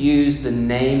choosing to use the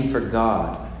name for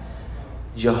God.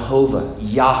 Jehovah,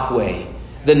 Yahweh.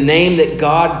 The name that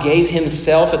God gave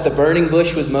himself at the burning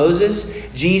bush with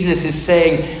Moses. Jesus is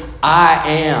saying, I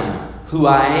am who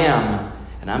I am.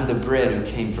 And I'm the bread who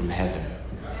came from heaven.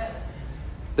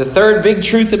 The third big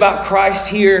truth about Christ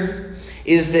here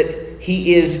is that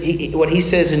he is what he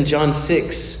says in John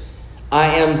 6.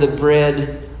 I am the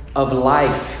bread of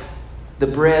life. The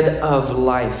bread of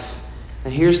life.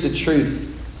 And here's the truth.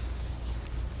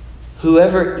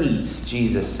 Whoever eats,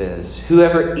 Jesus says,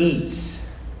 whoever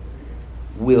eats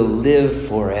will live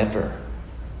forever.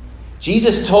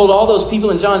 Jesus told all those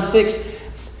people in John 6,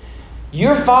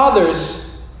 your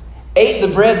fathers ate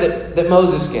the bread that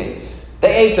Moses gave.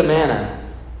 They ate the manna.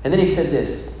 And then he said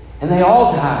this, and they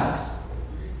all died.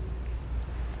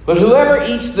 But whoever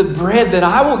eats the bread that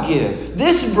I will give,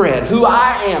 this bread, who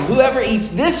I am, whoever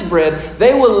eats this bread,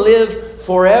 they will live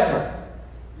forever.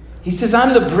 He says,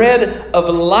 I'm the bread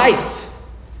of life.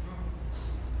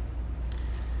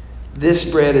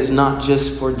 This bread is not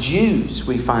just for Jews,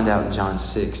 we find out in John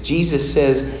 6. Jesus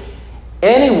says,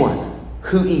 anyone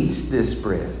who eats this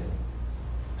bread.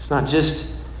 It's not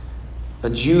just a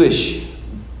Jewish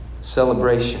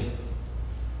celebration.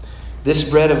 This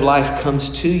bread of life comes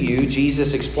to you.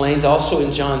 Jesus explains also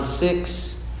in John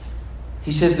 6.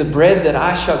 He says, the bread that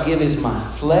I shall give is my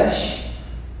flesh,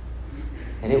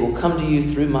 and it will come to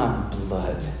you through my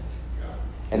blood.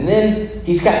 And then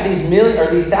he's got these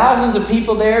thousands of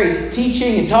people there. He's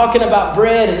teaching and talking about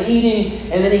bread and eating.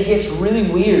 And then he gets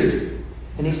really weird.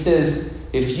 And he says,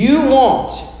 if you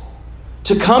want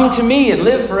to come to me and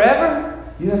live forever,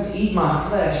 you have to eat my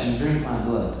flesh and drink my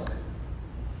blood.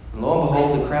 And lo and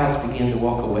behold, the crowds began to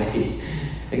walk away.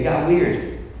 It got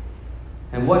weird.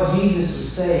 And what Jesus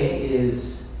was saying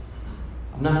is,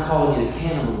 I'm not calling it a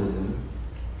cannibalism.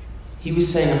 He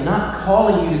was saying, I'm not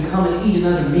calling you to come and eat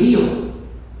another meal.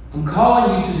 I'm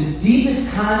calling you to the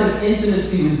deepest kind of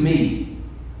intimacy with me.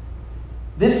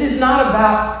 This is not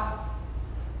about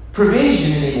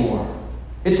provision anymore.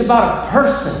 It's about a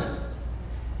person.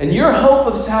 And your hope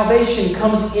of salvation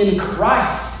comes in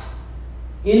Christ.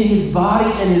 In his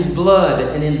body and his blood,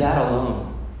 and in that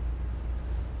alone.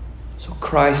 So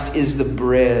Christ is the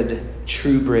bread,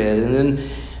 true bread. And then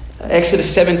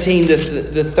Exodus 17,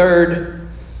 the third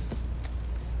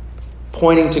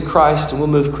pointing to Christ, and we'll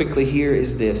move quickly here,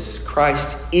 is this.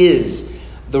 Christ is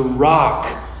the rock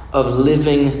of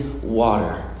living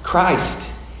water.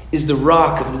 Christ is the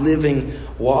rock of living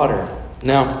water.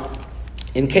 Now,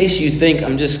 in case you think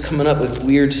I'm just coming up with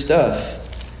weird stuff,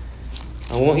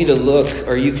 I want you to look,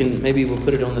 or you can, maybe we'll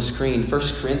put it on the screen, 1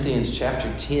 Corinthians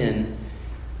chapter 10,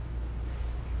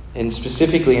 and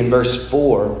specifically in verse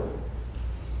 4.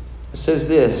 It says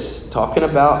this, talking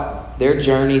about their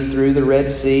journey through the Red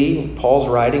Sea. Paul's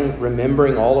writing,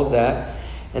 remembering all of that.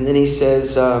 And then he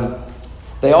says,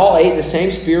 they all ate the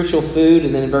same spiritual food.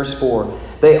 And then in verse 4,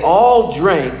 they all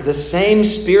drank the same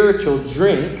spiritual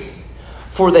drink,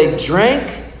 for they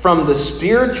drank from the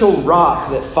spiritual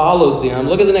rock that followed them.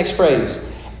 Look at the next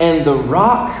phrase. And the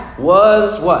rock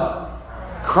was what?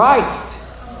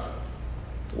 Christ.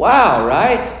 Wow,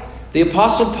 right? The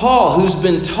Apostle Paul, who's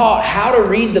been taught how to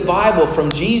read the Bible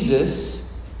from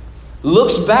Jesus,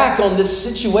 looks back on this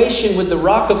situation with the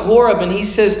rock of Horeb, and he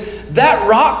says, that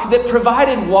rock that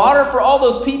provided water for all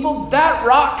those people, that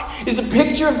rock is a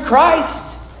picture of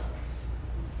Christ.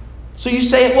 So you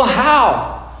say, well,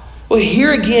 how? Well,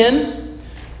 here again,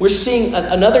 we're seeing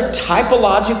another type of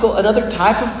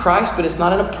Christ, but it's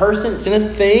not in a person, it's in a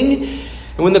thing.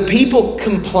 And when the people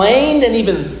complained and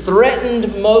even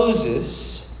threatened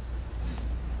Moses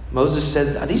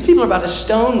said, these people are about to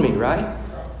stone me, right?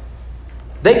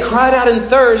 They cried out in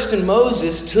thirst, and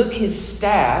Moses took his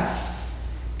staff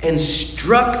and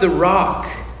struck the rock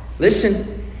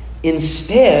Listen,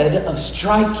 instead of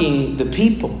striking the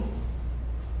people,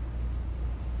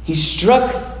 he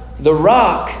struck the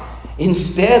rock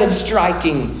instead of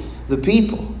striking the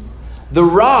people. The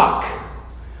rock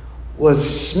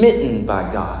was smitten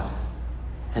by God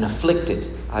and afflicted,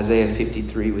 Isaiah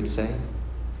 53 would say.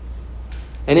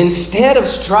 And instead of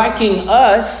striking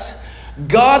us,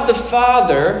 God the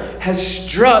Father has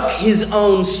struck his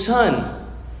own Son.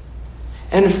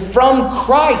 And from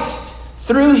Christ,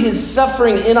 through his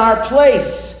suffering in our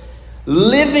place,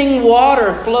 living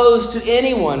water flows to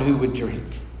anyone who would drink.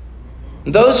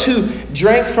 Those who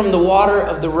drank from the water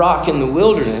of the rock in the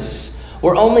wilderness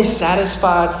were only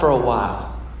satisfied for a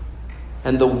while,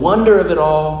 and the wonder of it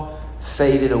all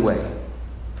faded away.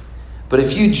 But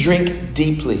if you drink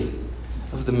deeply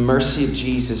of the mercy of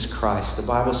Jesus Christ, the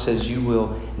Bible says you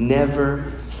will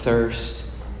never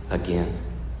thirst again.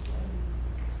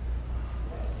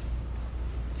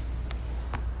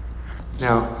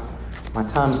 Now, my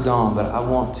time's gone, but I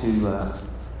want to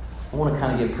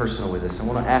kind of get personal with this. I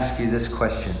want to ask you this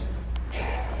question.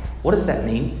 What does that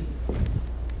mean?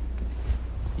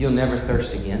 You'll never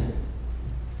thirst again.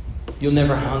 You'll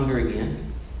never hunger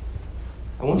again.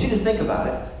 I want you to think about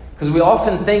it, because we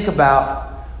often think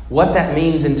about what that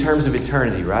means in terms of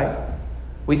eternity, right?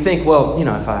 We think, well,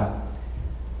 if I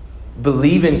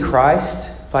believe in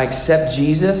Christ, if I accept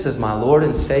Jesus as my Lord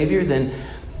and Savior, then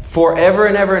forever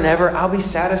and ever and ever, I'll be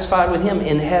satisfied with him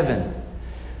in heaven.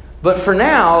 But for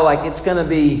now, it's going to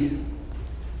be,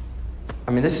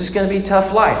 this is going to be a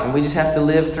tough life, and we just have to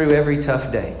live through every tough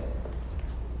day.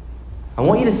 I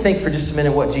want you to think for just a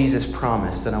minute what Jesus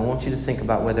promised, and I want you to think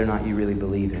about whether or not you really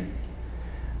believe it.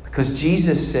 Because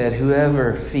Jesus said,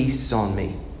 whoever feasts on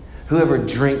me, whoever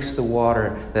drinks the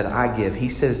water that I give, he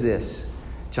says this,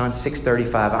 John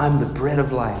 6:35, I'm the bread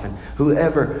of life, and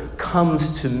whoever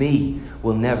comes to me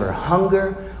will never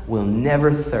hunger, will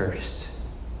never thirst.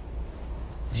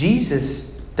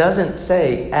 Jesus doesn't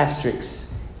say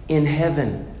asterisk in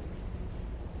heaven.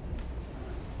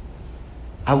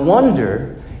 I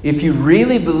wonder if you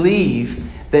really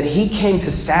believe that he came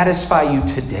to satisfy you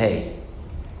today.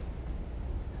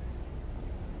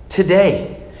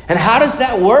 Today. And how does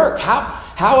that work?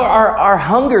 How are our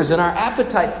hungers and our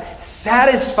appetites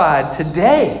satisfied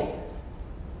today?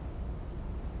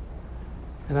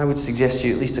 And I would suggest to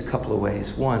you at least a couple of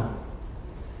ways. One,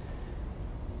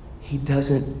 he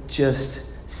doesn't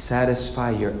just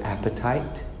satisfy your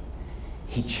appetite,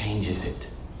 he changes it.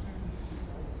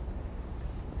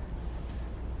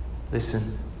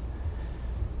 Listen,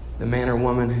 the man or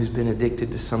woman who's been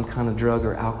addicted to some kind of drug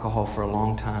or alcohol for a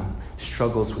long time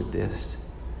struggles with this.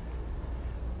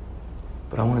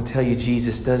 But I want to tell you,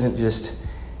 Jesus doesn't just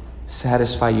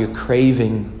satisfy your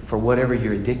craving for whatever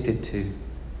you're addicted to.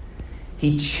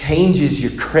 He changes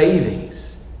your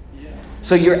cravings.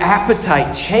 So your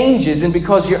appetite changes, and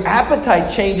because your appetite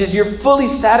changes, you're fully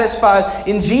satisfied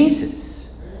in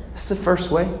Jesus. That's the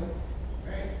first way.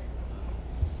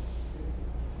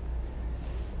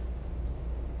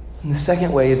 And the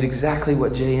second way is exactly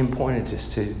what J.M. pointed us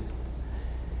to.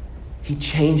 He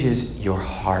changes your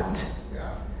heart.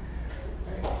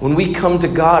 When we come to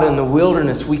God in the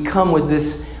wilderness, we come with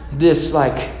this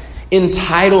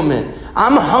entitlement.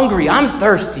 I'm hungry. I'm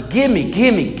thirsty. Gimme.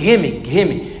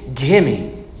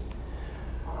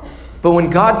 But when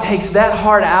God takes that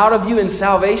heart out of you in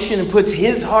salvation and puts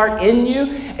his heart in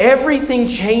you, everything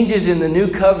changes in the new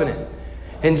covenant.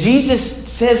 And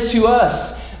Jesus says to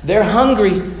us, they're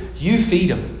hungry, you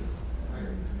feed them.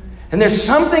 And there's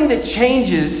something that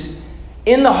changes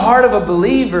in the heart of a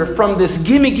believer from this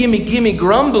gimme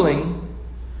grumbling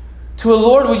to a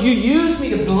Lord, will you use me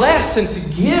to bless and to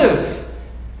give?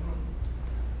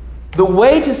 The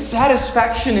way to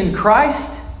satisfaction in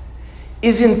Christ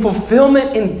is in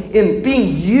fulfillment, in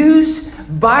being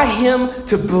used by him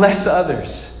to bless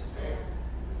others.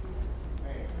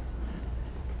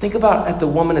 Think about at the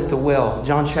woman at the well,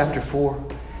 John chapter 4.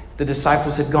 The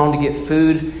disciples had gone to get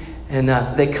food, and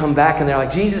they come back and they're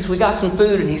like, Jesus, we got some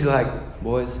food. And he's like,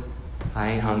 boys, I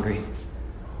ain't hungry.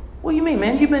 What do you mean,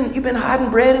 man? You've been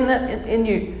hiding bread in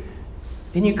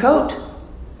your coat.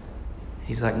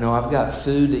 He's like, no, I've got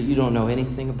food that you don't know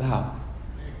anything about.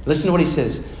 Listen to what he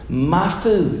says. My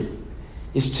food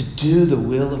is to do the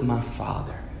will of my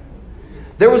Father.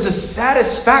 There was a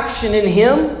satisfaction in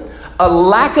him, a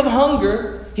lack of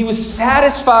hunger. He was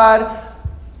satisfied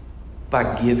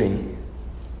by giving,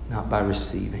 not by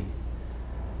receiving.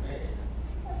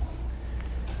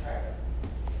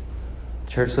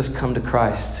 Church, let's come to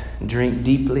Christ. Drink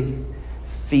deeply.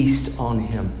 Feast on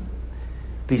him.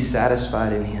 Be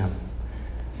satisfied in him.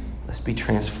 Let's be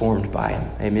transformed by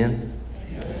him. Amen?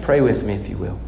 Pray with me if you will.